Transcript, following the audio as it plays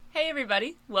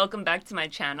everybody, welcome back to my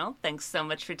channel. Thanks so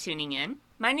much for tuning in.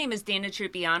 My name is Dana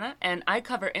Trupiana, and I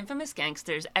cover infamous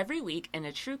gangsters every week in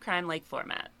a true crime-like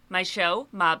format. My show,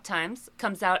 Mob Times,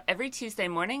 comes out every Tuesday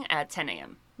morning at 10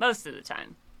 a.m., most of the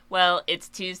time. Well, it's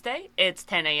Tuesday, it's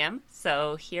 10 a.m.,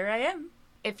 so here I am.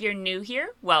 If you're new here,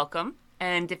 welcome.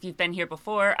 And if you've been here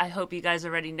before, I hope you guys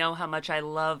already know how much I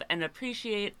love and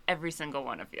appreciate every single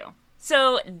one of you.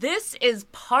 So this is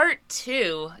part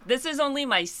 2. This is only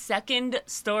my second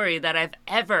story that I've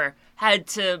ever had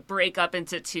to break up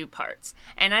into 2 parts.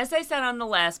 And as I said on the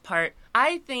last part,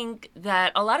 I think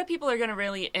that a lot of people are going to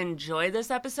really enjoy this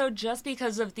episode just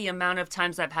because of the amount of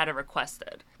times I've had it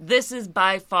requested. This is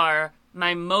by far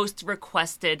my most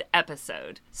requested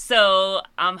episode. So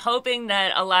I'm hoping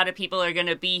that a lot of people are going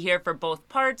to be here for both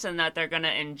parts and that they're going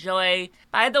to enjoy.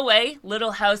 By the way,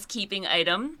 little housekeeping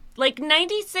item. Like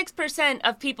 96%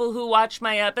 of people who watch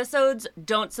my episodes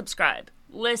don't subscribe.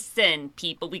 Listen,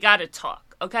 people, we gotta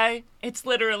talk, okay? It's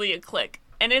literally a click.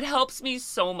 And it helps me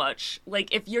so much.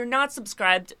 Like, if you're not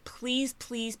subscribed, please,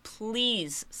 please,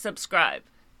 please subscribe.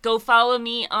 Go follow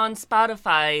me on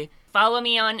Spotify. Follow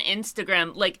me on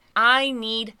Instagram. Like, I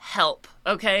need help,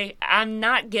 okay? I'm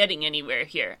not getting anywhere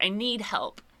here. I need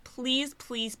help. Please,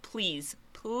 please, please,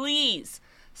 please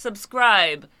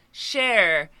subscribe,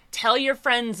 share, tell your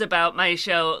friends about my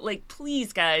show. Like,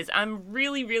 please, guys, I'm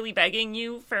really, really begging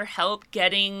you for help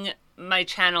getting my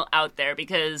channel out there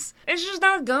because it's just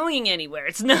not going anywhere.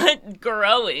 It's not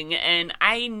growing, and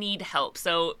I need help.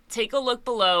 So take a look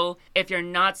below. If you're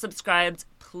not subscribed,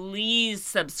 please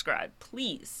subscribe,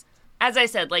 please. As I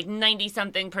said, like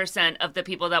 90-something% of the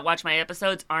people that watch my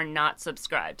episodes are not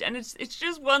subscribed. And it's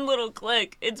just one little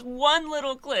click. It's one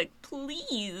little click.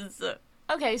 Please.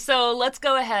 Okay, so let's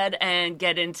go ahead and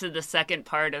get into the second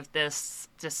part of this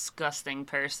disgusting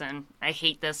person. I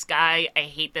hate this guy. I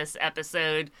hate this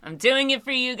episode. I'm doing it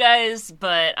for you guys,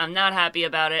 but I'm not happy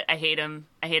about it. I hate him.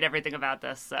 I hate everything about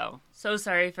this, so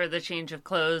sorry for the change of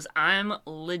clothes. I'm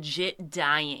legit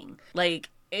dying. Like,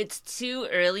 it's too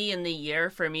early in the year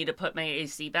for me to put my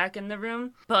AC back in the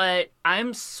room, but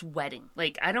I'm sweating.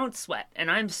 Like, I don't sweat,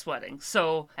 and I'm sweating.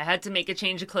 So I had to make a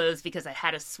change of clothes because I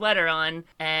had a sweater on,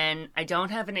 and I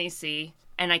don't have an AC,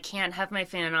 and I can't have my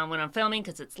fan on when I'm filming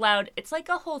because it's loud. It's like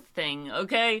a whole thing,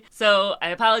 okay? So I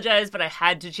apologize, but I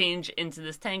had to change into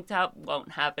this tank top.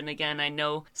 Won't happen again. I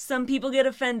know some people get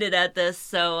offended at this,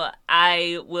 so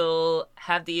I will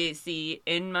have the AC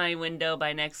in my window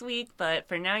by next week. But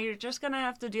for now, you're just gonna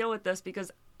have to deal with this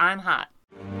because I'm hot.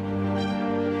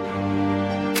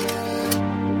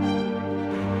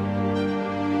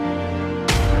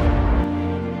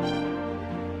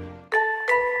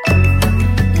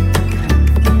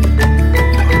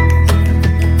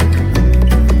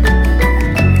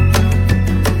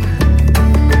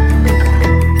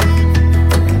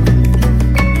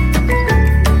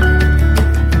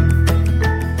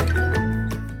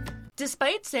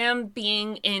 Despite Sam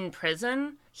being in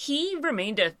prison, he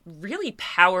remained a really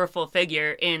powerful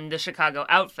figure in the Chicago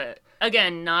outfit.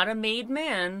 Again, not a made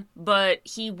man, but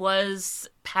he was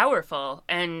powerful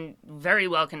and very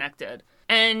well connected,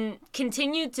 and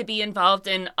continued to be involved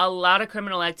in a lot of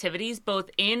criminal activities both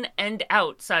in and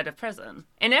outside of prison.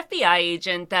 An FBI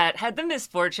agent that had the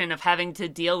misfortune of having to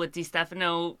deal with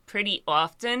Destefano pretty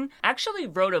often actually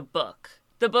wrote a book.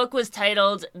 The book was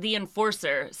titled The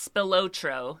Enforcer,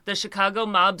 Spilotro, The Chicago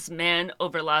Mob's Man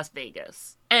Over Las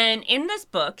Vegas. And in this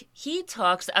book, he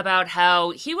talks about how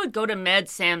he would go to Mad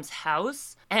Sam's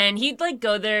house and he'd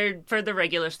go there for the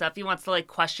regular stuff. He wants to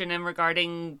question him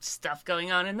regarding stuff going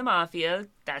on in the mafia.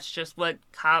 That's just what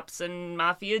cops and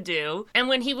mafia do. And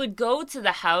when he would go to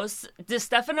the house,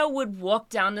 Destefano would walk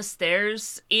down the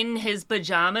stairs in his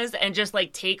pajamas and just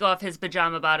take off his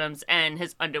pajama bottoms and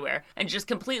his underwear and just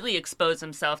completely expose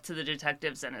himself to the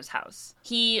detectives in his house.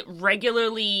 He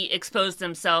regularly exposed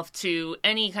himself to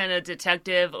any kind of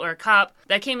detective or cop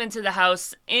that came into the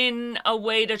house in a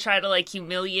way to try to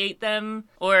humiliate them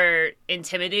or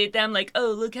intimidate them.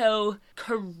 Oh, look how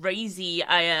crazy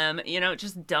I am.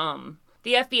 Just dumb.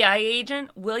 The FBI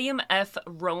agent, William F.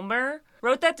 Romer,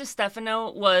 wrote that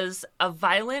Destefano was a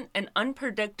violent and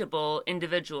unpredictable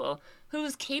individual who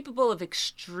was capable of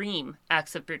extreme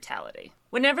acts of brutality.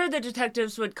 Whenever the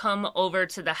detectives would come over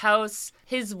to the house,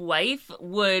 his wife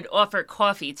would offer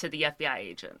coffee to the FBI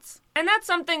agents. And that's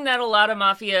something that a lot of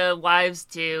mafia wives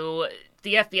do.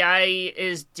 The FBI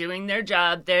is doing their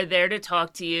job. They're there to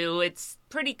talk to you. It's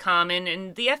pretty common,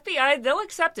 and the FBI, they'll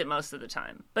accept it most of the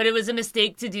time. But it was a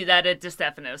mistake to do that at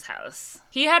Destefano's house.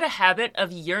 He had a habit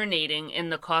of urinating in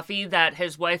the coffee that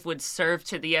his wife would serve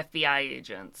to the FBI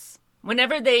agents.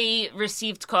 Whenever they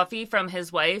received coffee from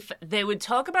his wife, they would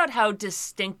talk about how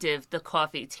distinctive the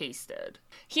coffee tasted.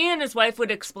 He and his wife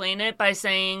would explain it by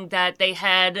saying that they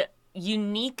had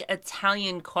unique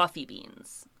Italian coffee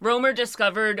beans. Romer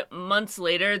discovered months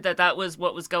later that that was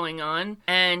what was going on,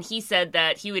 and he said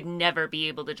that he would never be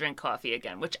able to drink coffee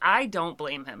again, which I don't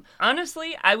blame him.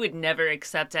 Honestly, I would never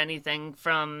accept anything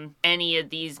from any of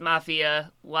these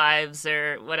mafia wives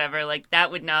or whatever. Like,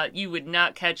 you would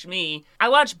not catch me. I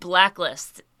watch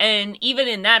Blacklist, and even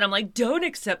in that, I'm like, don't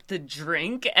accept the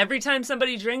drink. Every time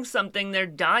somebody drinks something, they're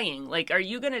dying. Like, are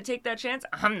you gonna take that chance?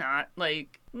 I'm not.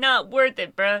 Like, not worth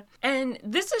it, bruh. And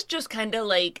this is just kind of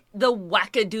like the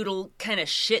wackadoodle kind of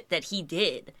shit that he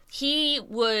did. He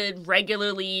would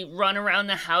regularly run around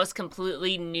the house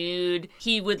completely nude.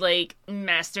 He would, like,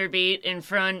 masturbate in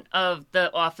front of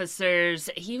the officers.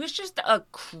 He was just a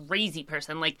crazy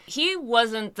person. Like, he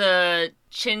wasn't the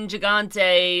chin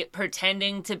gigante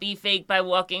pretending to be fake by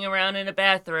walking around in a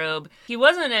bathrobe. He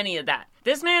wasn't any of that.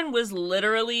 This man was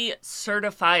literally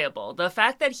certifiable. The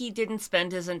fact that he didn't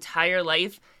spend his entire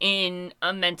life in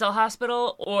a mental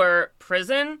hospital or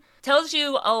prison tells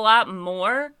you a lot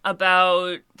more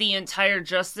about the entire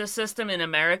justice system in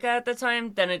America at the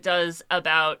time than it does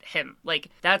about him. Like,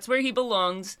 that's where he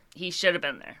belongs. He should have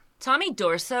been there. Tommy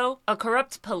Dorso, a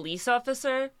corrupt police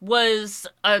officer, was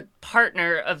a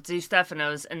partner of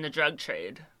Destefano's in the drug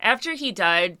trade. After he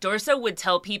died, Dorso would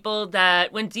tell people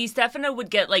that when Destefano would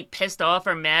get, like, pissed off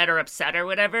or mad or upset or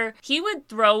whatever, he would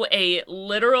throw a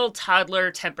literal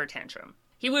toddler temper tantrum.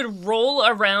 He would roll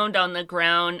around on the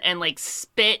ground and, like,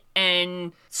 spit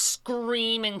and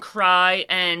scream and cry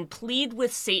and plead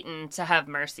with Satan to have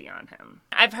mercy on him.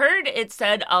 I've heard it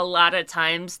said a lot of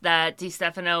times that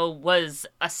Destefano was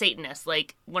a Satanist,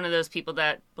 like one of those people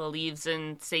that believes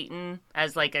in Satan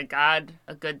as, like, a god,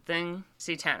 a good thing.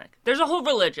 Satanic. There's a whole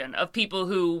religion of people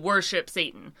who worship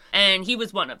Satan, and he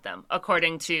was one of them,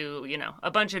 according to,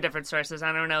 a bunch of different sources.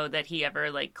 I don't know that he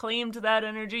ever, like, claimed that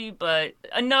energy, but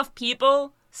enough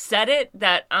people said it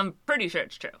that I'm pretty sure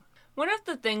it's true. One of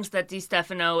the things that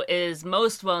Destefano is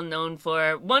most well known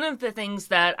for, one of the things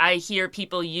that I hear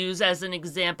people use as an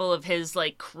example of his,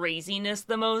 like, craziness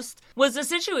the most, was a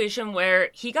situation where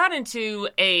he got into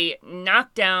a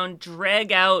knockdown,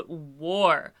 drag-out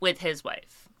war with his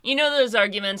wife. You know those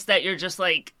arguments that you're just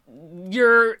like,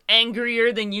 you're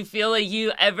angrier than you feel like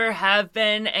you ever have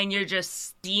been and you're just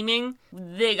steaming?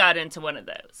 They got into one of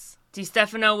those.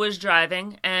 Destefano was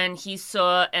driving and he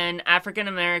saw an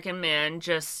African-American man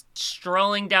just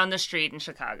strolling down the street in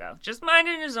Chicago, just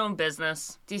minding his own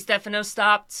business. Destefano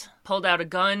stopped, pulled out a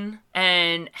gun,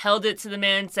 and held it to the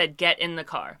man and said, "Get in the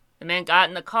car." The man got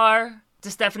in the car.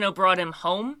 Destefano brought him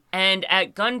home and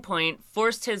at gunpoint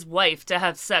forced his wife to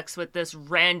have sex with this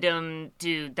random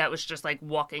dude that was just, like,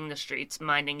 walking the streets,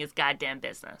 minding his goddamn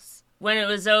business. When it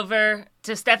was over,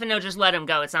 Destefano just let him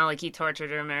go. It's not like he tortured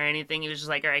him or anything. He was just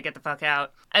like, all right, get the fuck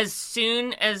out. As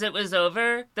soon as it was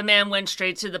over, the man went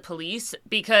straight to the police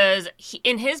because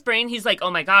in his brain, he's like, oh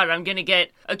my God, I'm going to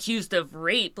get accused of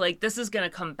rape. Like, this is going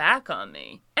to come back on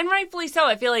me. And rightfully so.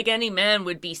 I feel like any man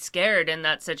would be scared in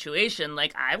that situation.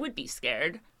 Like, I would be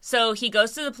scared. So he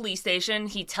goes to the police station,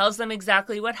 he tells them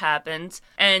exactly what happened,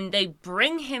 and they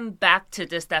bring him back to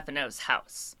Destefano's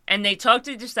house. And they talk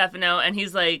to Destefano, and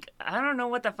he's like, I don't know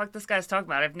what the fuck this guy's talking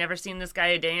about. I've never seen this guy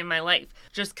a day in my life.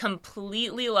 Just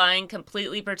completely lying,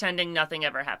 completely pretending nothing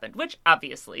ever happened. Which,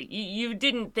 obviously, you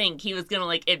didn't think he was gonna,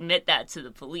 like, admit that to the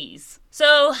police.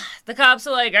 So the cops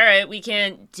are like, all right, we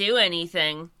can't do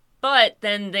anything. But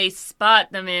then they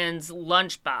spot the man's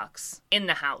lunchbox in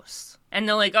the house. And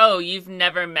they're like, oh, you've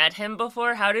never met him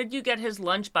before? How did you get his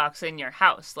lunchbox in your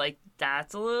house? Like,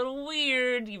 that's a little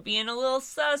weird. You're being a little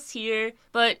sus here.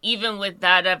 But even with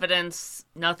that evidence,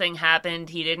 nothing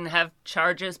happened. He didn't have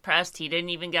charges pressed. He didn't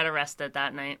even get arrested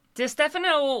that night.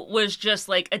 Destefano was just,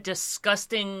 like, a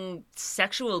disgusting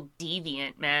sexual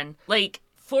deviant, man. Like,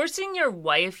 forcing your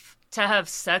wife to have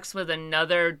sex with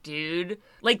another dude,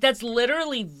 like, that's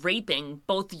literally raping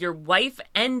both your wife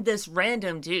and this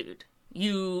random dude.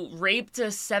 You raped a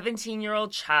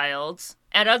 17-year-old child.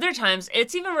 At other times,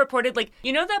 it's even reported, like,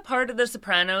 you know that part of The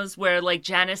Sopranos where, like,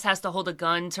 Janice has to hold a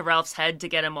gun to Ralph's head to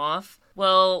get him off?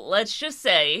 Well, let's just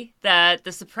say that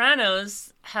The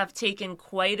Sopranos have taken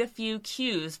quite a few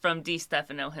cues from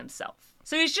Destefano himself.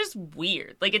 So he's just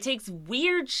weird. Like, it takes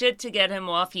weird shit to get him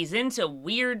off. He's into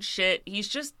weird shit. He's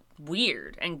just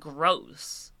weird and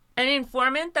gross. An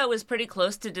informant that was pretty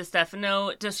close to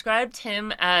Destefano described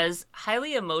him as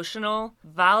highly emotional,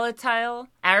 volatile,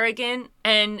 arrogant,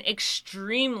 and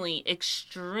extremely,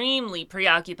 extremely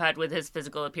preoccupied with his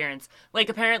physical appearance. Like,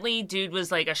 apparently, dude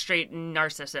was like a straight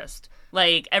narcissist.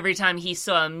 Like, every time he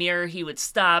saw a mirror, he would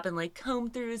stop and, like, comb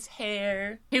through his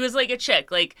hair. He was like a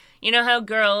chick. Like, you know how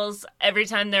girls, every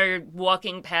time they're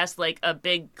walking past, like, a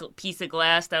big piece of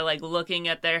glass, they're, like, looking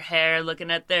at their hair, looking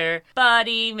at their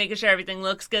body, making sure everything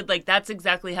looks good? Like, that's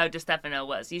exactly how Destefano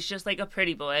was. He's just, like, a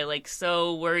pretty boy, like,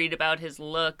 so worried about his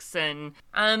looks, and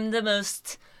I'm the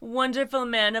most wonderful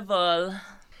man of all.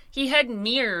 He had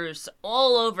mirrors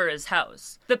all over his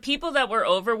house. The people that were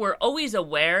over were always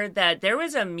aware that there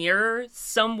was a mirror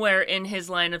somewhere in his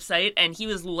line of sight, and he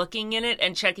was looking in it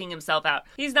and checking himself out.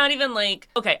 He's not even like,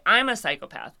 okay, I'm a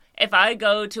psychopath. If I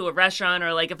go to a restaurant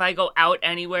or, like, if I go out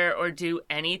anywhere or do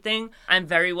anything, I'm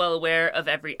very well aware of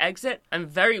every exit. I'm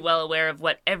very well aware of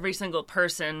what every single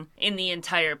person in the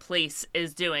entire place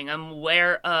is doing. I'm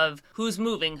aware of who's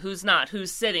moving, who's not,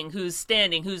 who's sitting, who's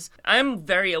standing, I'm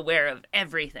very aware of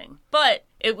everything. But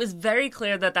it was very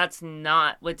clear that that's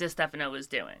not what Destefano was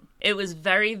doing. It was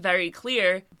very, very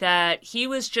clear that he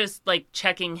was just, like,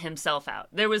 checking himself out.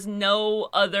 There was no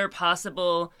other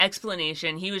possible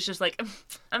explanation. He was just like,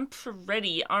 I'm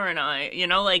pretty, aren't I? You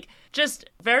know, like, just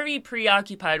very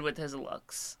preoccupied with his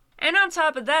looks. And on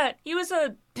top of that, he was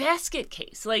a basket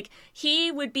case. Like,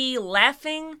 he would be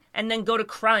laughing and then go to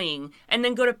crying and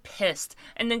then go to pissed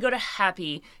and then go to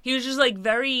happy. He was just, like,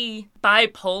 very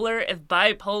bipolar, if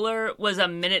bipolar was a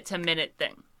minute-to-minute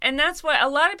thing. And that's why a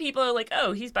lot of people are like,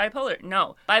 oh, he's bipolar.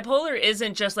 No, bipolar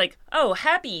isn't just like, oh,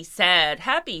 happy, sad.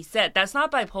 That's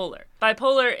not bipolar.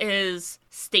 Bipolar is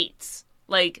states.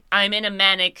 Like, I'm in a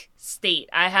manic state.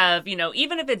 I have, you know,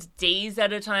 even if it's days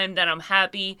at a time that I'm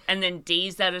happy and then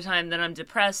days at a time that I'm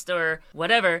depressed or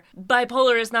whatever,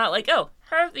 bipolar is not like, oh,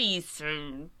 happy,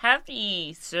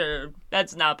 sir.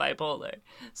 That's not bipolar.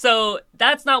 So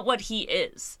that's not what he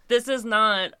is. This is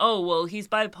not, oh, well, he's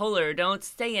bipolar. Don't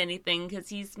say anything because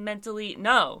he's mentally...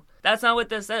 No, that's not what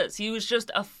this is. He was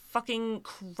just a fucking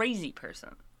crazy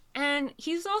person. And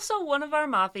he's also one of our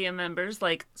mafia members,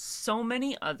 like so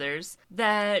many others,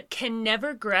 that can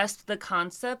never grasp the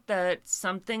concept that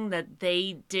something that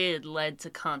they did led to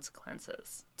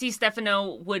consequences.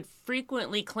 Destefano would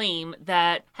frequently claim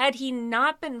that had he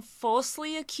not been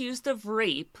falsely accused of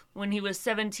rape when he was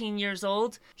 17 years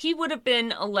old, he would have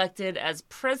been elected as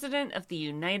President of the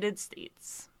United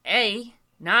States.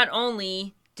 Not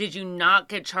only did you not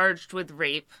get charged with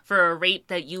rape for a rape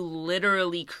that you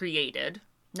literally created,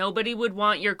 nobody would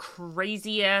want your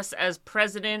crazy ass as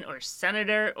president or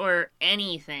senator or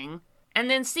anything. And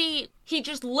then see, he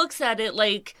just looks at it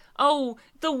like, oh,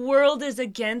 the world is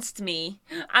against me.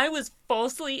 I was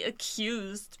falsely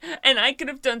accused, and I could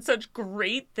have done such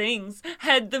great things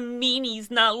had the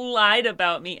meanies not lied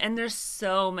about me. And there's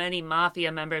so many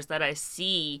mafia members that I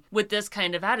see with this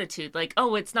kind of attitude, like,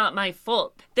 oh, it's not my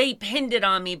fault. They pinned it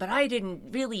on me, but I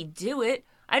didn't really do it.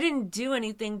 I didn't do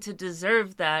anything to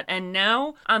deserve that, and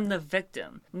now I'm the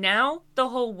victim. Now the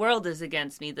whole world is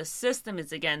against me. The system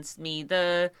is against me.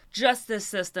 The justice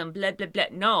system, blah, blah, blah.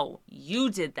 No, you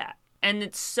did that. And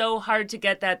it's so hard to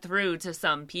get that through to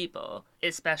some people,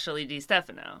 especially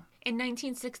Destefano. In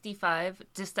 1965,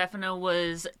 Destefano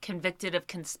was convicted of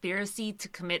conspiracy to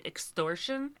commit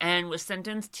extortion and was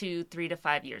sentenced to 3 to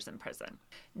 5 years in prison.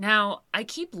 Now, I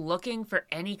keep looking for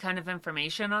any kind of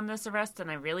information on this arrest and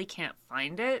I really can't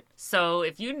find it. So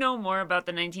if you know more about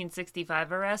the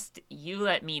 1965 arrest, you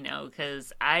let me know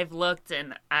because I've looked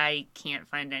and I can't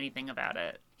find anything about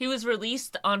it. He was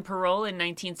released on parole in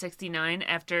 1969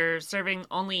 after serving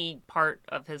only part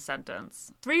of his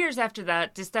sentence. 3 years after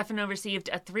that, Destefano received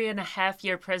a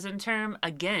 3.5-year prison term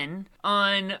again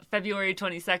on February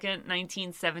 22nd,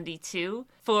 1972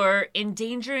 for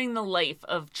endangering the life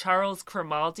of Charles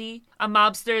Cromaldi, a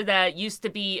mobster that used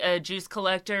to be a juice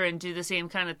collector and do the same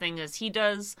kind of thing as he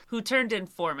does, who turned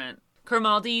informant.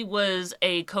 Cromaldi was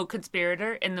a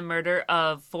co-conspirator in the murder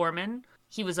of Foreman.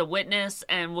 He was a witness,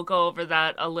 and we'll go over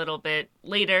that a little bit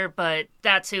later, but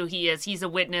that's who he is. He's a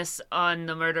witness on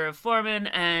the murder of Foreman,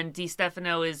 and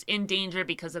Destefano is in danger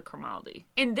because of Cromaldi.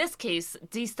 In this case,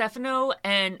 Destefano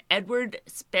and Edward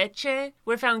Specie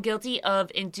were found guilty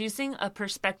of inducing a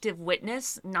prospective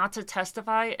witness not to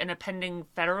testify in a pending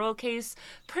federal case,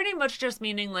 pretty much just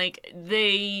meaning like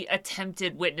they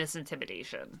attempted witness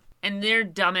intimidation. And their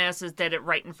dumbasses did it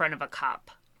right in front of a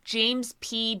cop. James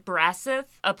P.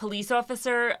 Brasseth, a police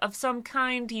officer of some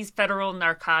kind. He's federal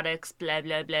narcotics, blah,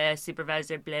 blah, blah,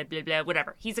 supervisor, blah, blah, blah,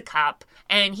 whatever. He's a cop.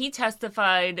 And he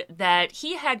testified that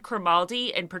he had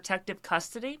Cromaldi in protective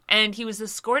custody, and he was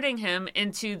escorting him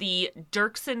into the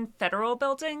Dirksen Federal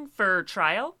Building for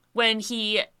trial when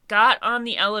he got on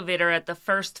the elevator at the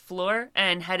first floor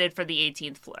and headed for the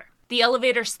 18th floor. The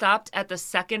elevator stopped at the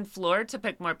second floor to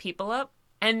pick more people up.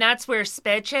 And that's where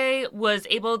Specie was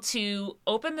able to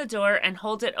open the door and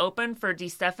hold it open for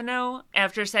Destefano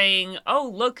after saying, "Oh,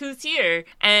 look who's here."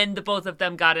 And the both of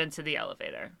them got into the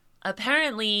elevator.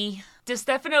 Apparently,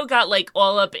 Destefano got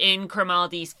all up in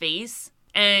Grimaldi's face,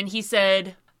 and he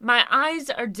said, "My eyes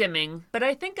are dimming, but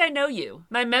I think I know you.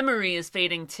 My memory is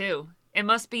fading too. It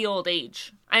must be old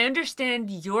age. I understand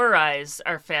your eyes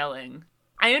are failing.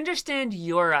 I understand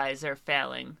your eyes are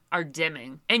failing, are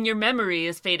dimming, and your memory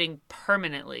is fading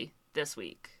permanently this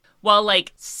week." While,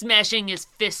 smashing his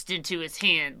fist into his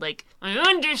hand, "I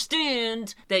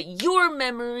understand that your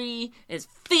memory is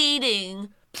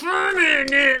fading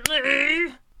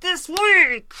permanently this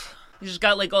week." He just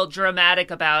got, all dramatic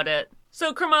about it.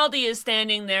 So Grimaldi is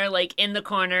standing there, in the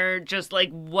corner, just,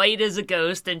 white as a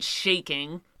ghost and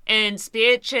shaking. And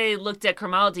Specie looked at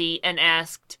Grimaldi and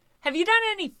asked, "Have you done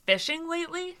any fishing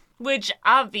lately?" Which,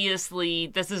 obviously,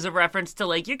 this is a reference to,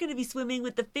 you're going to be swimming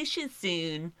with the fishes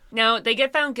soon. Now, they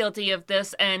get found guilty of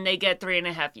this, and they get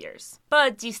 3.5 years.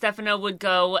 But Destefano would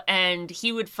go, and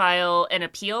he would file an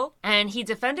appeal, and he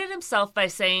defended himself by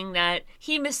saying that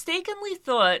he mistakenly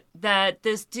thought that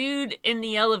this dude in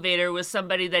the elevator was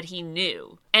somebody that he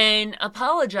knew, and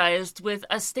apologized with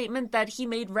a statement that he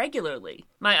made regularly.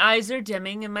 "My eyes are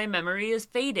dimming and my memory is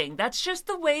fading. That's just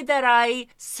the way that I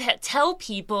tell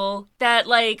people that,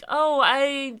 oh,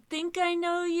 I think I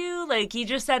know you." He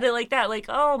just said it like that,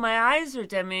 "Oh, my eyes are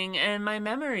dimming and my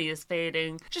memory is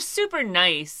fading." Just super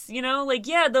nice,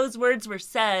 yeah, those words were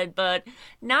said, but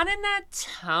not in that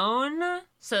tone.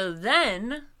 So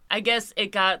then, I guess it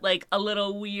got a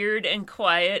little weird and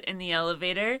quiet in the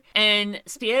elevator, and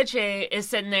Specie is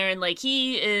sitting there and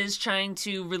he is trying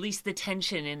to release the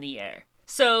tension in the air.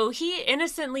 So he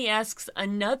innocently asks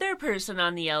another person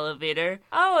on the elevator,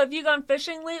 "Oh, have you gone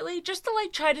fishing lately?" Just to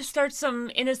try to start some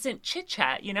innocent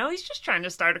chit-chat, He's just trying to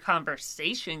start a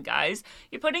conversation, guys.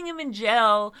 You're putting him in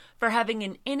jail for having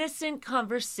an innocent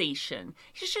conversation.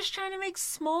 He's just trying to make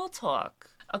small talk.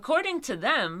 According to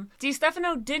them,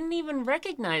 Destefano didn't even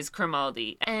recognize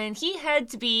Grimaldi, and he had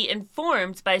to be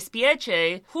informed by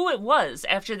Specie who it was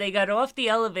after they got off the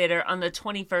elevator on the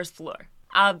 21st floor.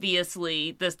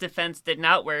 Obviously, this defense did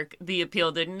not work. The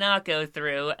appeal did not go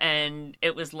through, and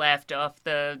it was laughed off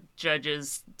the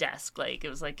judge's desk. It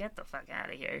was get the fuck out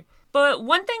of here. But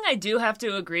one thing I do have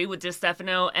to agree with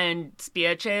Destefano and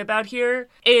Specie about here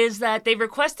is that they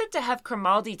requested to have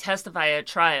Grimaldi testify at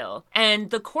trial, and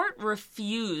the court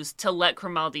refused to let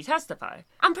Grimaldi testify.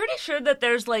 I'm pretty sure that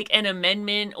there's an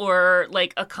amendment or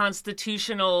a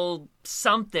constitutional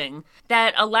something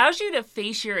that allows you to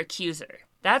face your accuser.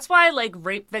 That's why,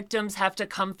 rape victims have to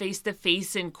come face to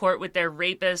face in court with their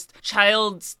rapist,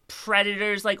 child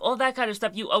predators, all that kind of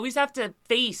stuff. You always have to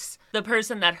face the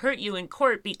person that hurt you in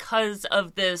court because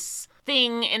of this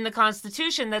thing in the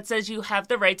Constitution that says you have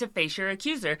the right to face your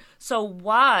accuser. So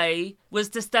why was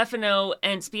Destefano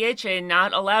and Specie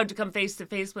not allowed to come face to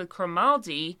face with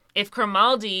Grimaldi if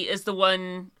Grimaldi is the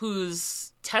one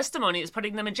whose testimony is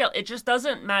putting them in jail? It just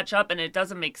doesn't match up and it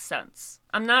doesn't make sense.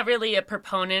 I'm not really a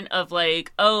proponent of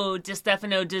oh,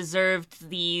 Destefano deserved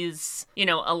these,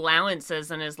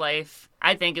 allowances in his life.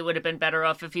 I think it would have been better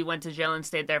off if he went to jail and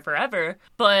stayed there forever.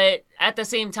 But at the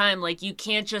same time, you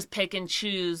can't just pick and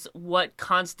choose what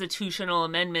constitutional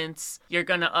amendments you're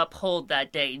going to uphold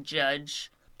that day,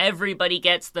 Judge. Everybody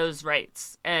gets those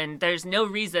rights, and there's no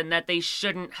reason that they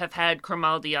shouldn't have had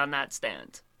Grimaldi on that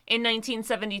stand. In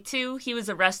 1972, he was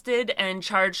arrested and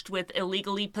charged with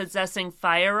illegally possessing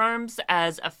firearms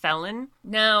as a felon.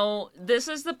 Now, this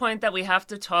is the point that we have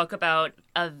to talk about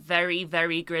a very,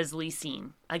 very grisly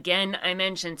scene. Again, I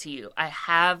mentioned to you, I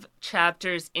have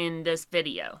chapters in this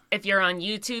video. If you're on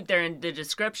YouTube, they're in the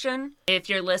description. If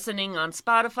you're listening on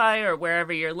Spotify or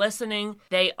wherever you're listening,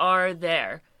 they are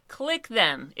there. Click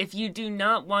them if you do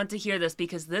not want to hear this,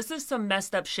 because this is some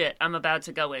messed up shit I'm about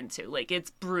to go into.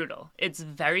 It's brutal. It's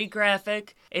very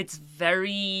graphic. It's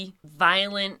very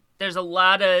violent. There's a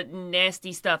lot of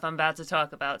nasty stuff I'm about to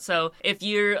talk about. So if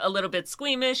you're a little bit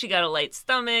squeamish, you got a light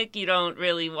stomach, you don't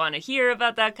really want to hear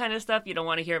about that kind of stuff, you don't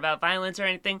want to hear about violence or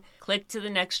anything, click to the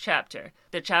next chapter.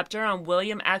 The chapter on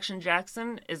William Action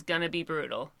Jackson is gonna be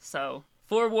brutal. So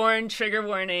forewarned, trigger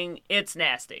warning, it's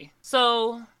nasty.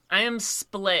 So I am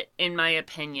split in my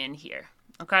opinion here,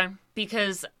 okay?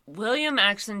 Because William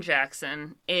Action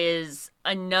Jackson is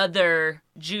another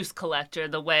juice collector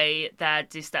the way that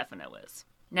Destefano is.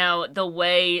 Now, the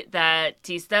way that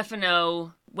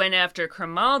Destefano went after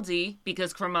Grimaldi,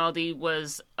 because Grimaldi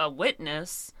was a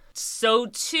witness, so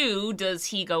too does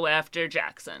he go after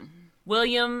Jackson.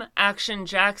 William Action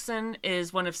Jackson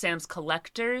is one of Sam's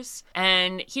collectors,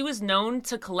 and he was known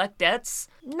to collect debts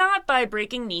not by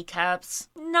breaking kneecaps,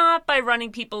 not by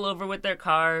running people over with their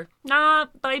car,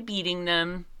 not by beating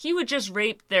them. He would just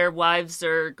rape their wives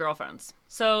or girlfriends.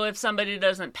 So if somebody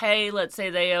doesn't pay, let's say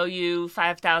they owe you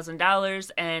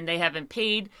 $5,000 and they haven't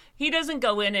paid, he doesn't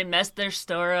go in and mess their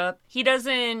store up. He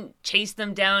doesn't chase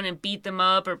them down and beat them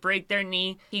up or break their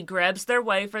knee. He grabs their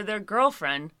wife or their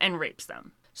girlfriend and rapes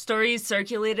them. Stories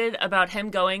circulated about him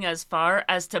going as far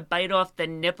as to bite off the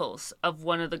nipples of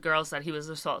one of the girls that he was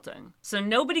assaulting. So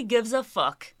nobody gives a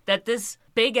fuck that this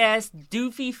big-ass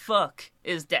doofy fuck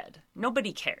is dead.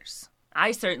 Nobody cares.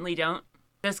 I certainly don't.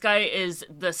 This guy is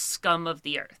the scum of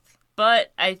the earth.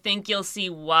 But I think you'll see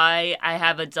why I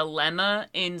have a dilemma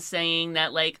in saying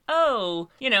that, like, oh,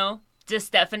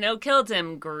 Destefano killed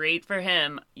him. Great for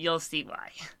him. You'll see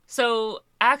why. So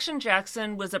Action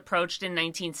Jackson was approached in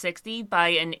 1960 by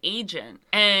an agent,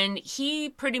 and he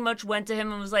pretty much went to him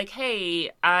and was like,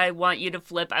 hey, I want you to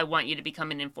flip. I want you to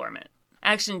become an informant.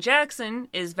 Action Jackson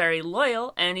is very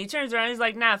loyal, and he turns around and he's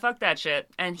like, nah, fuck that shit.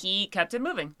 And he kept it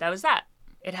moving. That was that.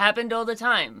 It happened all the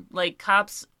time. Like,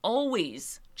 cops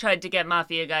always tried to get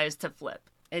mafia guys to flip.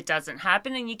 It doesn't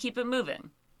happen and you keep it moving.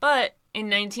 But in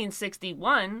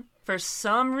 1961, for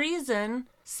some reason,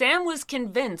 Sam was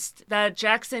convinced that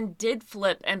Jackson did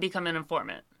flip and become an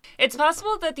informant. It's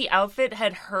possible that the outfit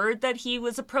had heard that he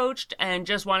was approached and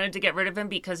just wanted to get rid of him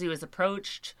because he was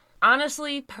approached.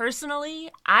 Honestly,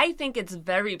 personally, I think it's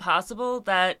very possible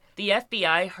that the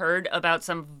FBI heard about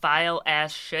some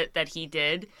vile-ass shit that he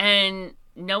did, and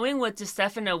knowing what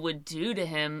Destefano would do to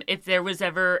him if there was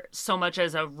ever so much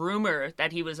as a rumor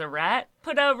that he was a rat,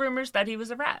 put out rumors that he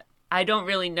was a rat. I don't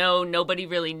really know, nobody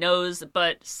really knows,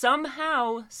 but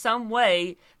somehow, some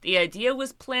way, the idea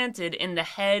was planted in the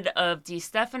head of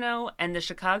Destefano and the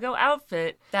Chicago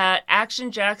outfit that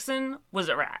Action Jackson was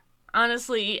a rat.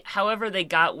 Honestly, however they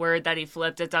got word that he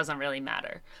flipped, it doesn't really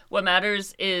matter. What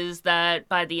matters is that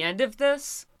by the end of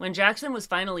this, when Jackson was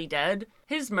finally dead,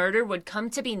 his murder would come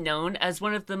to be known as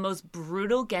one of the most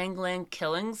brutal gangland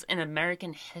killings in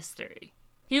American history.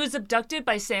 He was abducted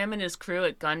by Sam and his crew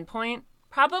at gunpoint,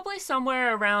 probably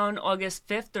somewhere around August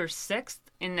 5th or 6th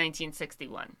in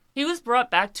 1961. He was brought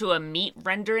back to a meat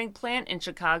rendering plant in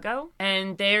Chicago,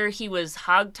 and there he was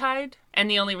hogtied.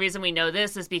 And the only reason we know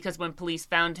this is because when police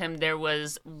found him, there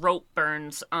was rope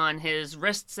burns on his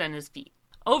wrists and his feet.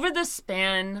 Over the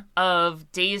span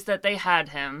of days that they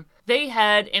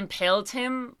had impaled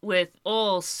him with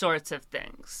all sorts of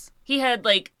things. He had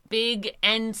big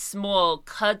and small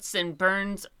cuts and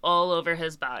burns all over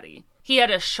his body. He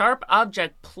had a sharp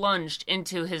object plunged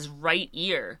into his right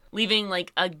ear, leaving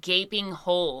a gaping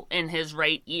hole in his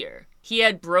right ear. He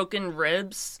had broken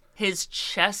ribs. His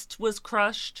chest was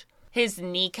crushed. His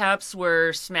kneecaps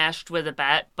were smashed with a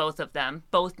bat, both of them.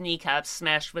 Both kneecaps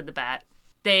smashed with a bat.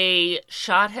 They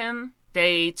shot him.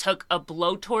 They took a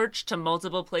blowtorch to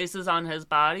multiple places on his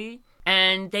body.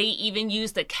 And they even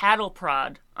used a cattle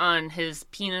prod on his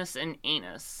penis and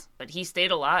anus. But he stayed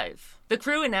alive. The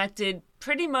crew enacted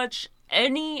pretty much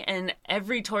any and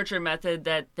every torture method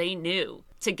that they knew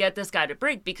to get this guy to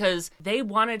break, because they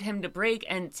wanted him to break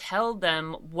and tell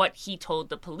them what he told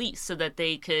the police so that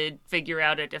they could figure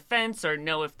out a defense or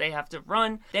know if they have to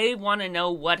run. They want to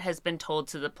know what has been told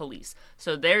to the police.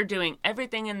 So they're doing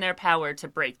everything in their power to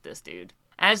break this dude.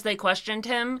 As they questioned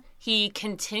him, he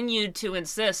continued to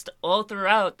insist all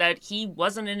throughout that he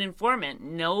wasn't an informant.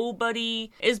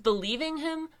 Nobody is believing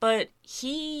him, but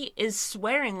he is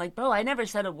swearing bro, I never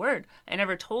said a word. I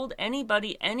never told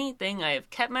anybody anything. I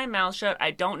have kept my mouth shut. I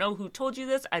don't know who told you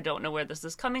this. I don't know where this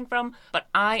is coming from, but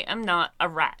I am not a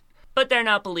rat. But they're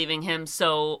not believing him,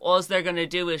 so all they're going to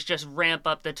do is just ramp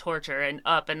up the torture and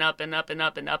up and up and up and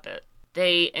up and up it.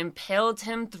 They impaled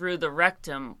him through the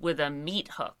rectum with a meat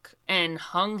hook and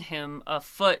hung him a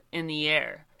foot in the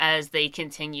air as they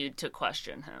continued to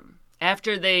question him.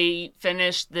 After they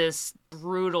finished this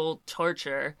brutal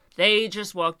torture, they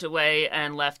just walked away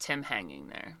and left him hanging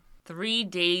there. 3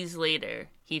 days later,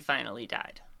 he finally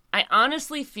died. I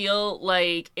honestly feel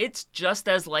like it's just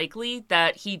as likely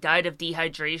that he died of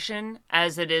dehydration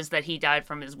as it is that he died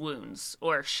from his wounds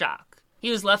or shock. He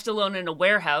was left alone in a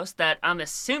warehouse that I'm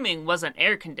assuming wasn't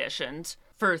air-conditioned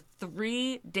for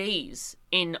 3 days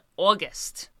in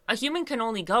August. A human can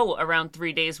only go around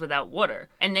 3 days without water.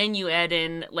 And then you add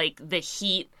in, the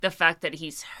heat, the fact that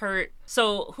he's hurt.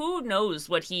 So who knows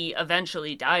what he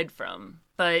eventually died from.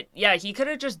 But yeah, he could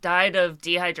have just died of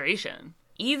dehydration.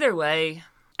 Either way,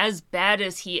 as bad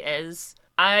as he is,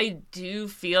 I do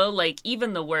feel like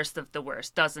even the worst of the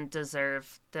worst doesn't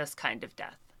deserve this kind of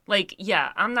death. Like,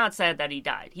 yeah, I'm not sad that he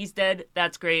died. He's dead.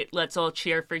 That's great. Let's all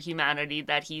cheer for humanity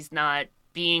that he's not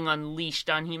being unleashed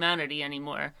on humanity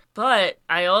anymore. But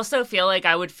I also feel like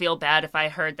I would feel bad if I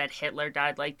heard that Hitler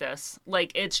died like this.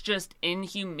 Like, it's just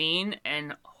inhumane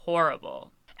and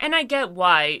horrible. And I get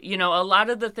why. You know, a lot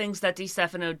of the things that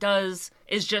Destefano does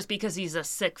is just because he's a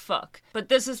sick fuck. But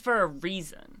this is for a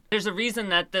reason. There's a reason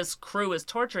that this crew is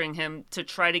torturing him to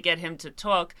try to get him to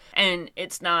talk. And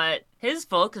it's not his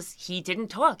fault because he didn't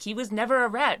talk. He was never a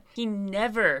rat. He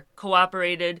never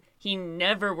cooperated. He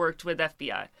never worked with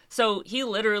FBI. So he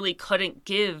literally couldn't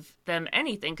give them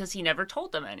anything because he never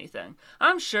told them anything.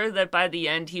 I'm sure that by the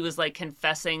end he was like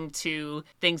confessing to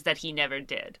things that he never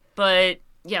did. But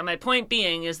yeah, my point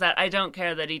being is that I don't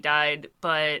care that he died,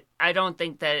 but I don't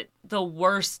think that the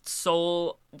worst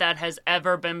soul that has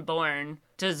ever been born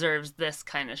deserves this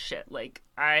kind of shit. Like,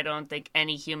 I don't think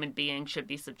any human being should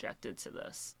be subjected to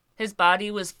this. His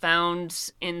body was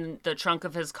found in the trunk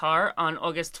of his car on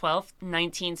August 12th,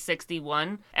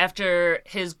 1961, after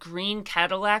his green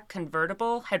Cadillac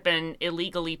convertible had been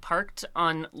illegally parked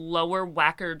on Lower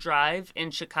Wacker Drive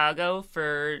in Chicago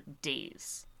for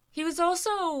days. He was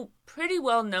also pretty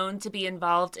well known to be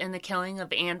involved in the killing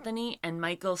of Anthony and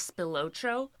Michael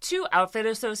Spilotro, two outfit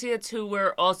associates who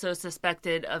were also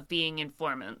suspected of being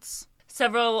informants.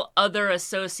 Several other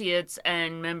associates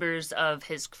and members of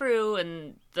his crew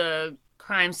and the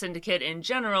crime syndicate in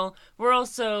general were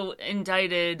also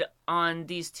indicted on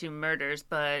these two murders,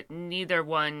 but neither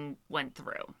one went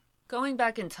through. Going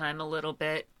back in time a little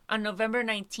bit, on November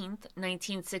 19th,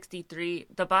 1963,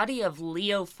 the body of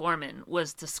Leo Foreman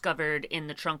was discovered in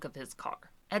the trunk of his car.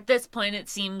 At this point, it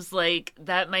seems like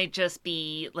that might just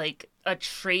be like a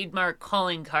trademark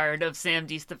calling card of Sam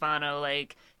Destefano.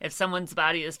 Like, if someone's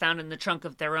body is found in the trunk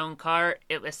of their own car,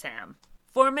 it was Sam.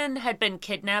 Foreman had been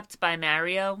kidnapped by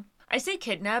Mario. I say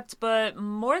kidnapped, but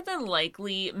more than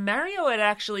likely, Mario had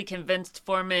actually convinced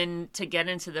Foreman to get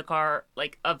into the car,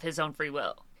 like, of his own free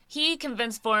will. He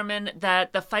convinced Foreman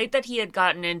that the fight that he had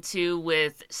gotten into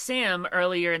with Sam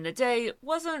earlier in the day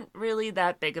wasn't really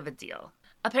that big of a deal.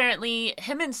 Apparently,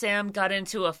 him and Sam got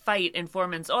into a fight in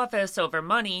Foreman's office over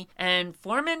money, and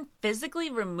Foreman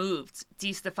physically removed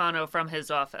Destefano from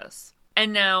his office.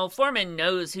 And now Foreman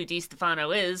knows who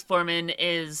Destefano is. Foreman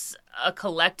is a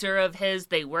collector of his.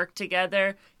 They work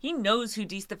together. He knows who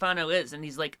Destefano is, and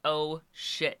he's like, oh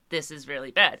shit, this is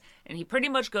really bad. And he pretty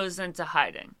much goes into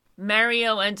hiding.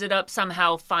 Mario ended up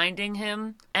somehow finding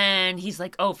him, and he's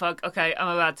like, oh, fuck, okay, I'm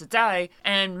about to die.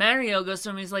 And Mario goes to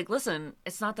him, he's like, listen,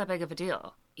 it's not that big of a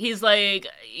deal. He's like,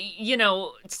 you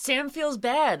know, Sam feels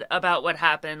bad about what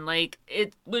happened. Like,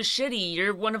 it was shitty.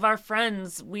 You're one of our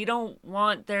friends. We don't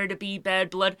want there to be bad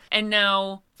blood. And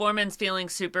now Foreman's feeling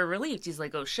super relieved. He's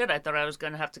like, oh shit, I thought I was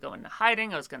going to have to go into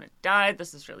hiding. I was going to die.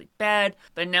 This is really bad.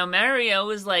 But now Mario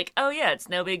is like, oh yeah, it's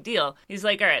no big deal. He's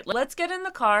like, all right, let's get in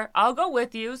the car. I'll go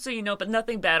with you so you know, but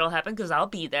nothing bad will happen because I'll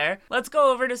be there. Let's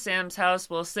go over to Sam's house.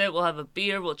 We'll sit, we'll have a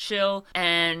beer, we'll chill,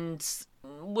 and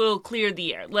we'll clear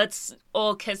the air. Let's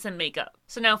all kiss and make up.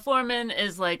 So now Foreman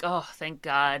is like, oh, thank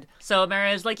God. So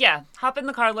Mario's like, yeah, hop in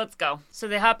the car, let's go. So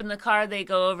they hop in the car, they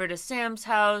go over to Sam's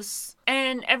house,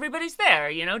 and everybody's there.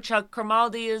 You know, Chuck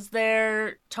Cromaldi is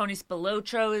there, Tony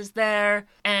Spilotro is there,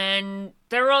 and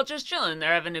they're all just chilling.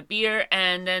 They're having a beer,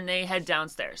 and then they head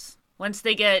downstairs. Once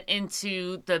they get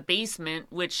into the basement,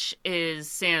 which is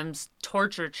Sam's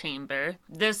torture chamber,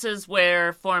 this is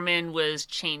where Foreman was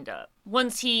chained up.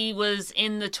 Once he was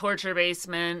in the torture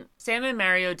basement, Sam and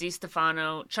Mario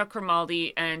Destefano, Chuck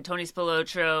Cromaldi, and Tony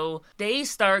Spilotro, they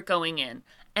start going in.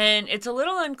 And it's a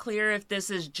little unclear if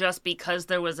this is just because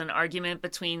there was an argument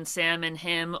between Sam and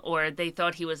him, or they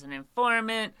thought he was an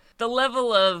informant. The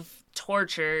level of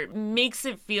torture makes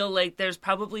it feel like there's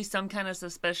probably some kind of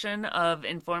suspicion of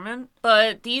informant.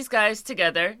 But these guys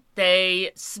together,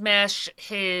 they smash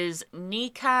his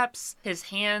kneecaps, his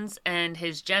hands, and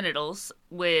his genitals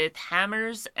with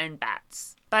hammers and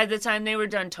bats. By the time they were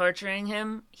done torturing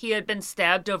him, he had been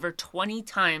stabbed over 20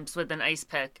 times with an ice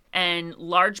pick, and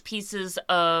large pieces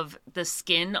of the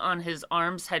skin on his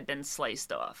arms had been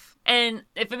sliced off. And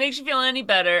if it makes you feel any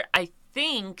better, I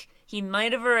think he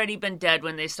might have already been dead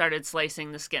when they started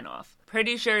slicing the skin off.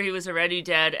 Pretty sure he was already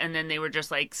dead, and then they were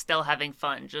just, like, still having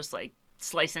fun, just, like,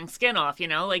 slicing skin off, you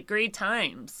know, like great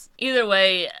times. Either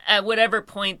way, at whatever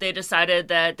point they decided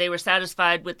that they were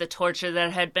satisfied with the torture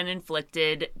that had been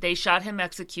inflicted, they shot him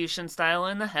execution style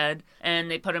in the head,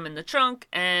 and they put him in the trunk,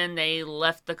 and they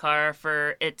left the car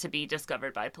for it to be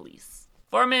discovered by police.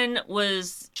 Foreman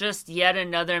was just yet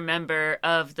another member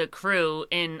of the crew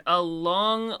in a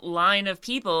long line of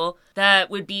people that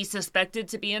would be suspected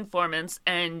to be informants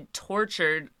and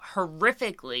tortured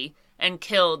horrifically and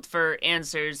killed for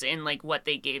answers in like what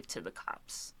they gave to the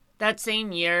cops. That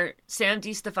same year, Sam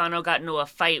Destefano got into a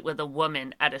fight with a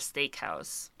woman at a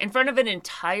steakhouse. In front of an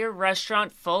entire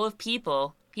restaurant full of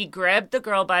people, he grabbed the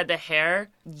girl by the hair,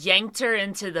 yanked her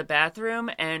into the bathroom,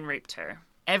 and raped her.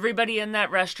 Everybody in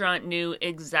that restaurant knew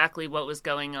exactly what was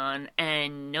going on,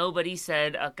 and nobody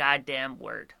said a goddamn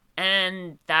word.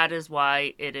 And that is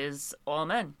why it is all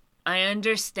men. I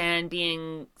understand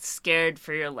being scared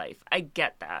for your life. I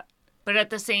get that. But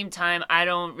at the same time, I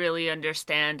don't really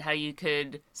understand how you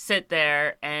could sit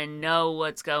there and know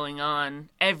what's going on.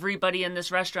 Everybody in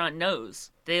this restaurant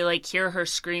knows. They hear her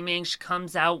screaming. She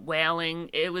comes out wailing.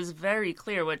 It was very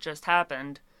clear what just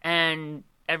happened. And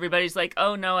everybody's like,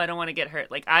 oh no, I don't want to get hurt.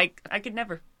 I could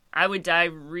never. I would die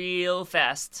real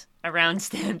fast around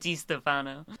Sam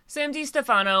Destefano. Sam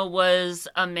Destefano was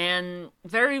a man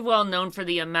very well known for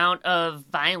the amount of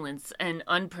violence and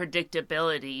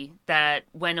unpredictability that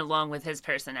went along with his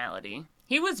personality.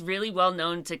 He was really well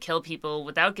known to kill people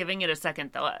without giving it a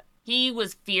second thought. He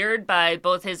was feared by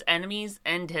both his enemies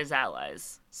and his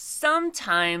allies.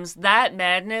 Sometimes that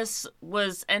madness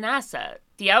was an asset.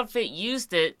 The outfit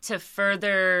used it to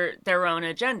further their own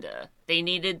agenda. They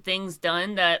needed things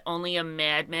done that only a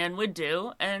madman would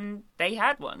do, and they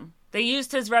had one. They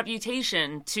used his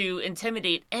reputation to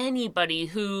intimidate anybody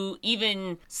who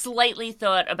even slightly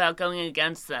thought about going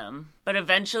against them. But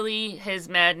eventually, his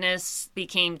madness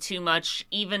became too much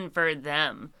even for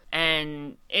them,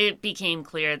 and it became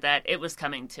clear that it was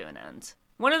coming to an end.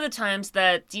 One of the times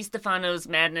that Destefano's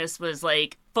madness was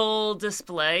full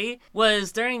display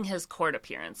was during his court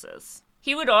appearances.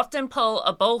 He would often pull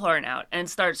a bullhorn out and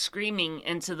start screaming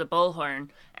into the bullhorn,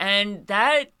 and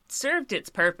that served its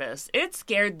purpose. It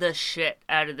scared the shit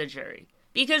out of the jury.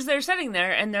 Because they're sitting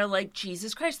there and they're like,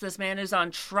 Jesus Christ, this man is on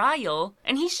trial,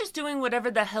 and he's just doing whatever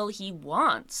the hell he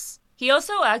wants. He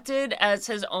also acted as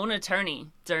his own attorney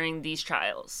during these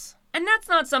trials. And that's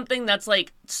not something that's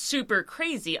super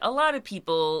crazy. A lot of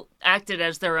people acted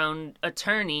as their own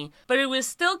attorney, but it was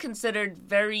still considered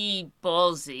very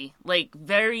ballsy,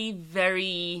 very,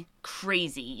 very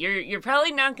crazy. You're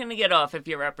probably not going to get off if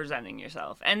you're representing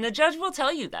yourself. And the judge will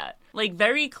tell you that.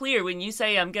 Very clear when you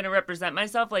say, I'm going to represent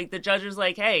myself, the judge is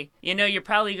hey, you're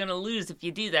probably going to lose if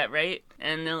you do that, right?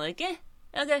 And they're okay.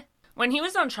 When he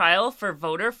was on trial for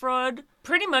voter fraud,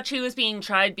 pretty much he was being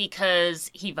tried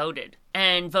because he voted.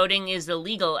 And voting is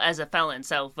illegal as a felon,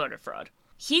 so voter fraud.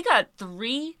 He got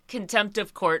 3 contempt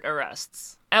of court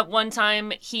arrests. At one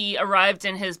time, he arrived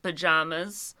in his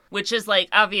pajamas, which is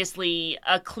obviously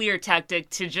a clear tactic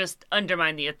to just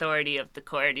undermine the authority of the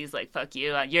court. He's fuck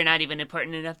you, you're not even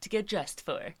important enough to get dressed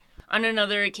for. On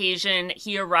another occasion,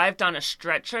 he arrived on a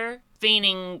stretcher,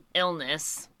 feigning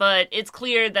illness, but it's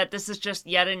clear that this is just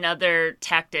yet another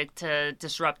tactic to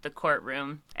disrupt the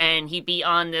courtroom. And he'd be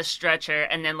on this stretcher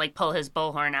and then pull his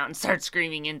bullhorn out and start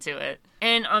screaming into it.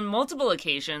 And on multiple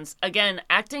occasions, again,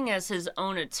 acting as his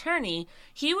own attorney,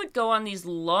 he would go on these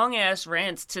long-ass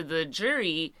rants to the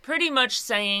jury, pretty much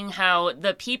saying how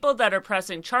the people that are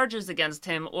pressing charges against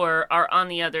him or are on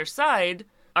the other side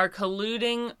are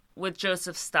colluding with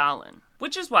Joseph Stalin.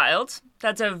 Which is wild.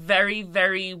 That's a very,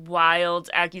 very wild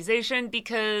accusation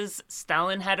because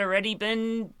Stalin had already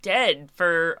been dead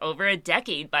for over a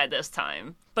decade by this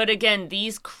time. But again,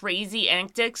 these crazy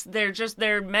antics,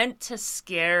 they're meant to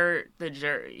scare the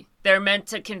jury. They're meant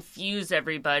to confuse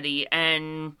everybody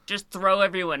and just throw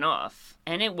everyone off.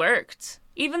 And it worked.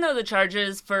 Even though the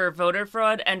charges for voter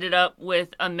fraud ended up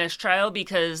with a mistrial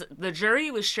because the jury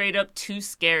was straight up too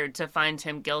scared to find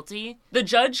him guilty, the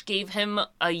judge gave him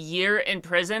a year in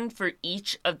prison for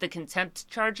each of the contempt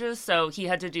charges, so he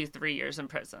had to do 3 years in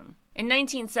prison. In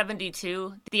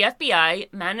 1972, the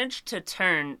FBI managed to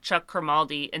turn Chuck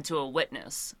Cromaldi into a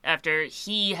witness after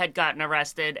he had gotten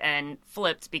arrested and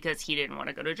flipped because he didn't want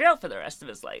to go to jail for the rest of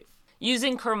his life.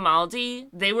 Using Cromaldi,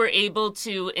 they were able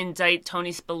to indict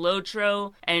Tony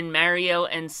Spilotro and Mario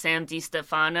and Sam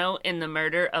Destefano in the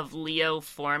murder of Leo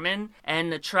Foreman,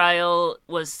 and the trial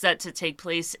was set to take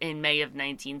place in May of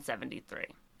 1973.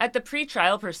 At the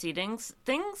pre-trial proceedings,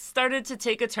 things started to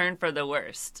take a turn for the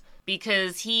worst,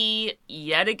 because he,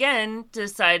 yet again,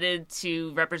 decided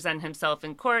to represent himself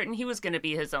in court, and he was going to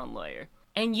be his own lawyer.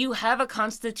 And you have a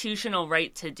constitutional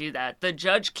right to do that. The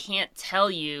judge can't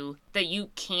tell you that you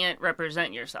can't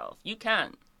represent yourself. You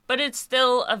can. But it's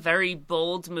still a very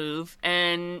bold move,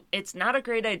 and it's not a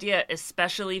great idea,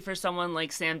 especially for someone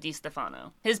like Sam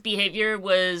Destefano. His behavior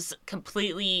was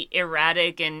completely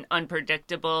erratic and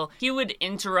unpredictable. He would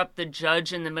interrupt the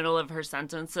judge in the middle of her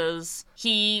sentences.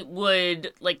 He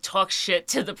would, talk shit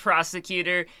to the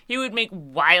prosecutor. He would make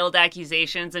wild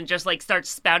accusations and just, start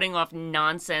spouting off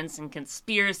nonsense and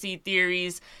conspiracy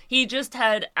theories. He just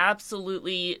had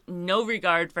absolutely no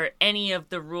regard for any of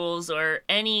the rules or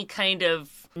any kind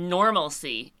of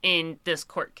normalcy in this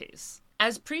court case.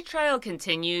 As pretrial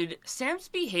continued, Sam's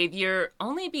behavior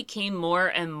only became more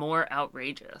and more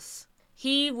outrageous.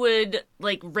 He would,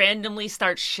 randomly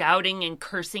start shouting and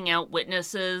cursing out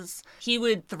witnesses. He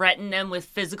would threaten them with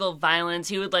physical violence.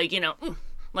 He would,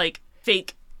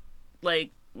 fake,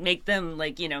 make them,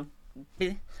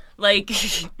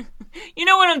 you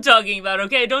know what I'm talking about,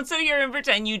 okay? Don't sit here and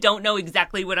pretend you don't know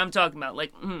exactly what I'm talking about.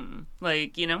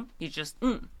 You just,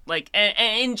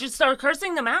 and just start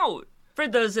cursing them out. For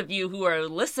those of you who are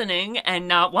listening and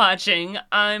not watching,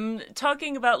 I'm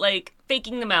talking about,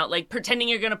 faking them out, pretending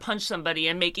you're gonna punch somebody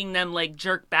and making them,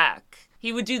 jerk back.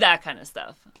 He would do that kind of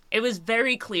stuff. It was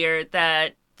very clear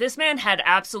that this man had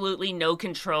absolutely no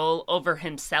control over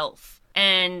himself,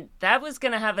 and that was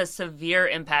gonna have a severe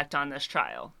impact on this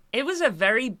trial. It was a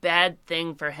very bad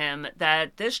thing for him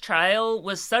that this trial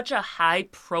was such a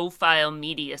high-profile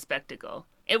media spectacle.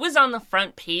 It was on the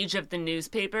front page of the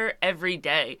newspaper every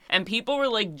day, and people were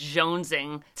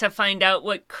jonesing to find out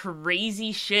what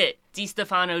crazy shit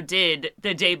Destefano did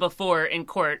the day before in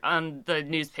court on the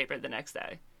newspaper the next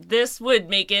day. This would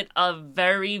make it a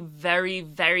very, very,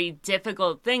 very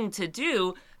difficult thing to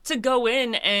do, to go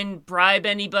in and bribe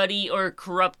anybody or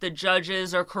corrupt the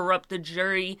judges or corrupt the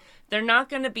jury. They're not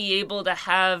going to be able to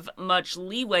have much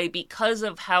leeway because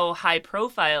of how high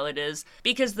profile it is.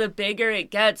 Because the bigger it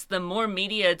gets, the more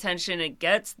media attention it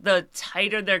gets, the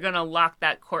tighter they're going to lock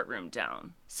that courtroom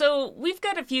down. So we've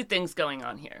got a few things going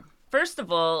on here. First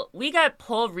of all, we got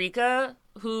Paul Rica,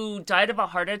 who died of a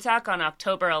heart attack on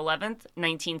October 11th,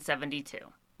 1972.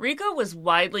 Rico was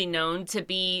widely known to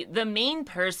be the main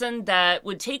person that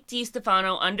would take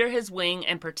Destefano under his wing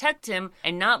and protect him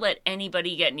and not let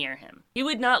anybody get near him. He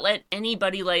would not let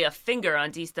anybody lay a finger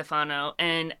on Destefano,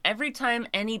 and every time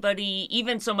anybody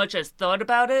even so much as thought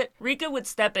about it, Rico would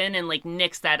step in and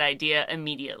nix that idea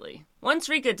immediately. Once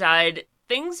Rico died,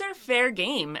 things are fair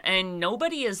game, and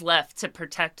nobody is left to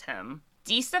protect him.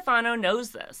 Destefano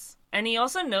knows this. And he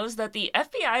also knows that the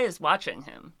FBI is watching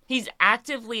him. He's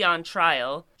actively on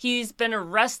trial. He's been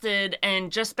arrested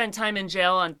and just spent time in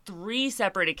jail on 3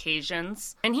 separate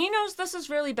occasions. And he knows this is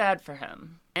really bad for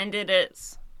him. And it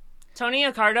is. Tony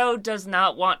Accardo does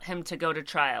not want him to go to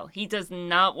trial. He does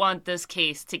not want this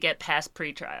case to get past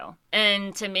pretrial.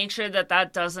 And to make sure that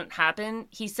that doesn't happen,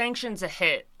 he sanctions a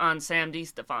hit on Sam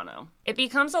Destefano. It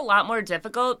becomes a lot more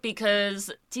difficult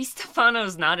because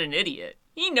Destefano's not an idiot.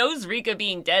 He knows Rica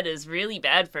being dead is really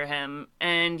bad for him,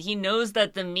 and he knows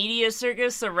that the media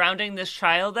circus surrounding this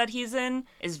trial that he's in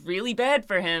is really bad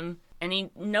for him, and he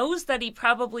knows that he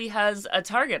probably has a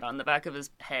target on the back of his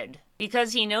head.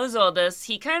 Because he knows all this,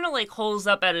 he kind of holes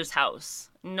up at his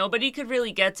house. Nobody could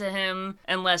really get to him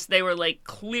unless they were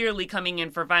clearly coming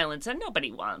in for violence, and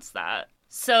nobody wants that.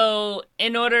 So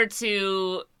in order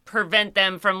to prevent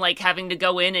them from having to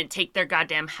go in and take their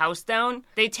goddamn house down,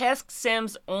 they tasked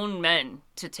Sam's own men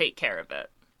to take care of it.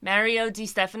 Mario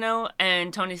Destefano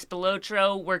and Tony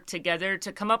Spilotro worked together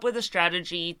to come up with a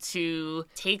strategy to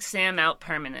take Sam out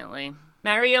permanently.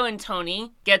 Mario and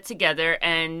Tony get together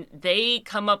and they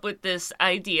come up with this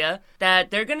idea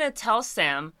that they're going to tell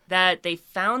Sam that they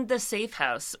found the safe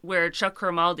house where Chuck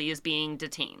Cromaldi is being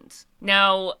detained.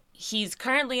 Now, he's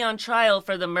currently on trial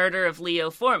for the murder of Leo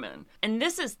Foreman, and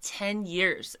this is 10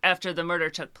 years after the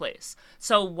murder took place.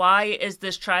 So why is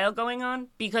this trial going on?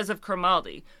 Because of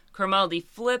Cromaldi. Cromaldi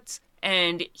flipped,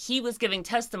 and he was giving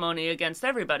testimony against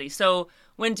everybody. So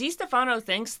when Destefano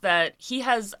thinks that he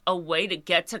has a way to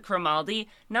get to Cromaldi,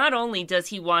 not only does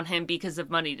he want him because of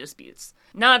money disputes,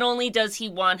 not only does he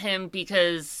want him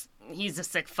because he's a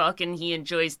sick fuck and he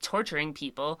enjoys torturing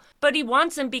people, but he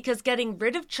wants him because getting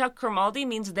rid of Chuck Cromaldi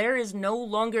means there is no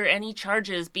longer any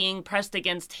charges being pressed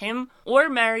against him or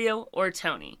Mario or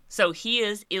Tony. So he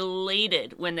is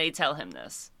elated when they tell him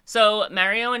this. So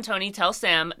Mario and Tony tell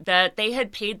Sam that they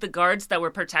had paid the guards that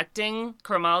were protecting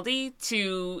Cromaldi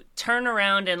to turn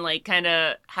around and kind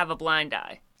of have a blind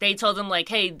eye. They told him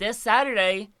hey, this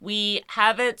Saturday, we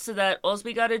have it so that all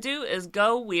we got to do is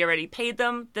go. We already paid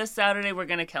them. This Saturday, we're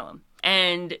going to kill him.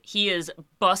 And he is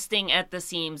busting at the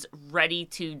seams, ready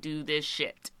to do this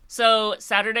shit. So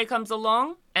Saturday comes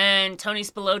along, And Tony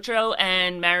Spilotro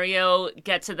and Mario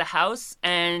get to the house,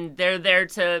 and they're there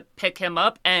to pick him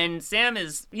up, and Sam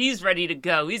he's ready to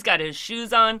go. He's got his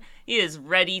shoes on. He is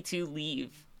ready to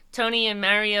leave. Tony and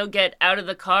Mario get out of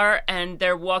the car, and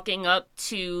they're walking up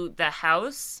to the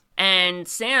house, and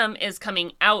Sam is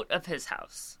coming out of his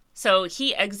house. So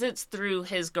he exits through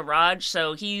his garage,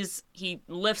 so he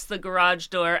lifts the garage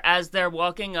door as they're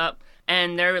walking up,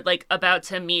 and they're, like, about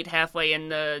to meet halfway in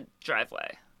the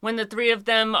driveway. When the three of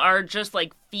them are just,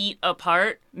 like, feet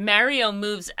apart, Mario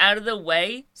moves out of the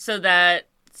way so that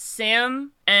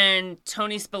Sam and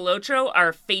Tony Spilotro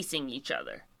are facing each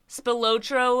other.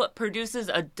 Spilotro produces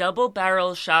a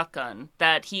double-barrel shotgun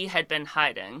that he had been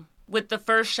hiding. With the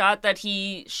first shot that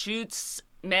he shoots,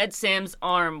 Mad Sam's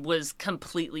arm was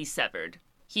completely severed.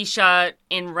 He shot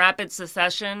in rapid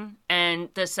succession, and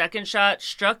the second shot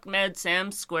struck Mad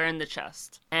Sam square in the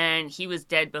chest, and he was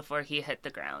dead before he hit the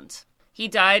ground. He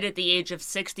died at the age of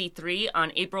 63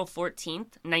 on April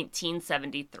 14th,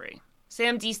 1973.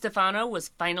 Sam Destefano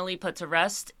was finally put to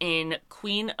rest in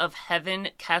Queen of Heaven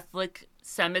Catholic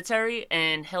Cemetery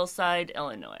in Hillside,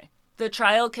 Illinois. The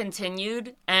trial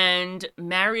continued, and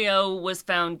Mario was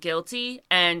found guilty,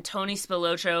 and Tony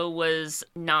Spilotro was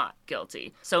not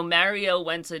guilty. So Mario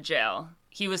went to jail.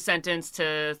 He was sentenced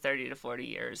to 30 to 40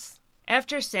 years.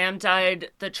 After Sam died,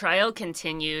 the trial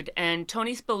continued, and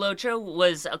Tony Spilotro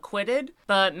was acquitted,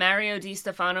 but Mario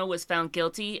Destefano was found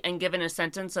guilty and given a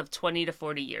sentence of 20 to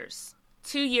 40 years.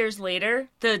 2 years later,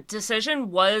 the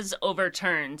decision was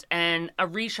overturned, and a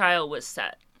retrial was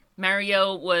set.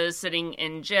 Mario was sitting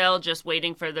in jail just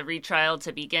waiting for the retrial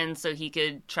to begin so he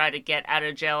could try to get out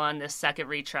of jail on this second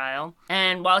retrial.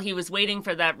 And while he was waiting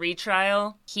for that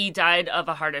retrial, he died of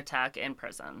a heart attack in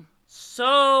prison.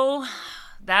 So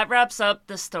that wraps up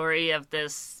the story of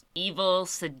this evil,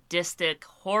 sadistic,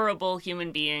 horrible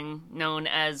human being known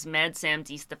as Mad Sam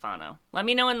Destefano. Let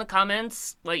me know in the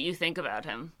comments what you think about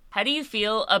him. How do you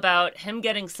feel about him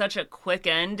getting such a quick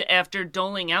end after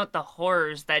doling out the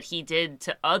horrors that he did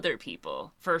to other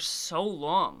people for so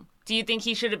long? Do you think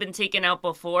he should have been taken out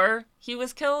before he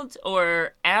was killed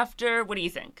or after? What do you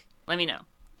think? Let me know.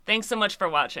 Thanks so much for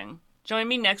watching. Join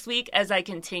me next week as I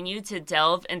continue to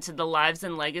delve into the lives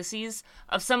and legacies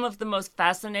of some of the most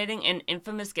fascinating and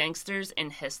infamous gangsters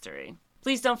in history.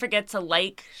 Please don't forget to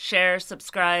like, share,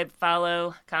 subscribe,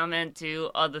 follow, comment, do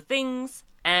all the things,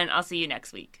 and I'll see you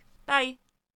next week. Bye!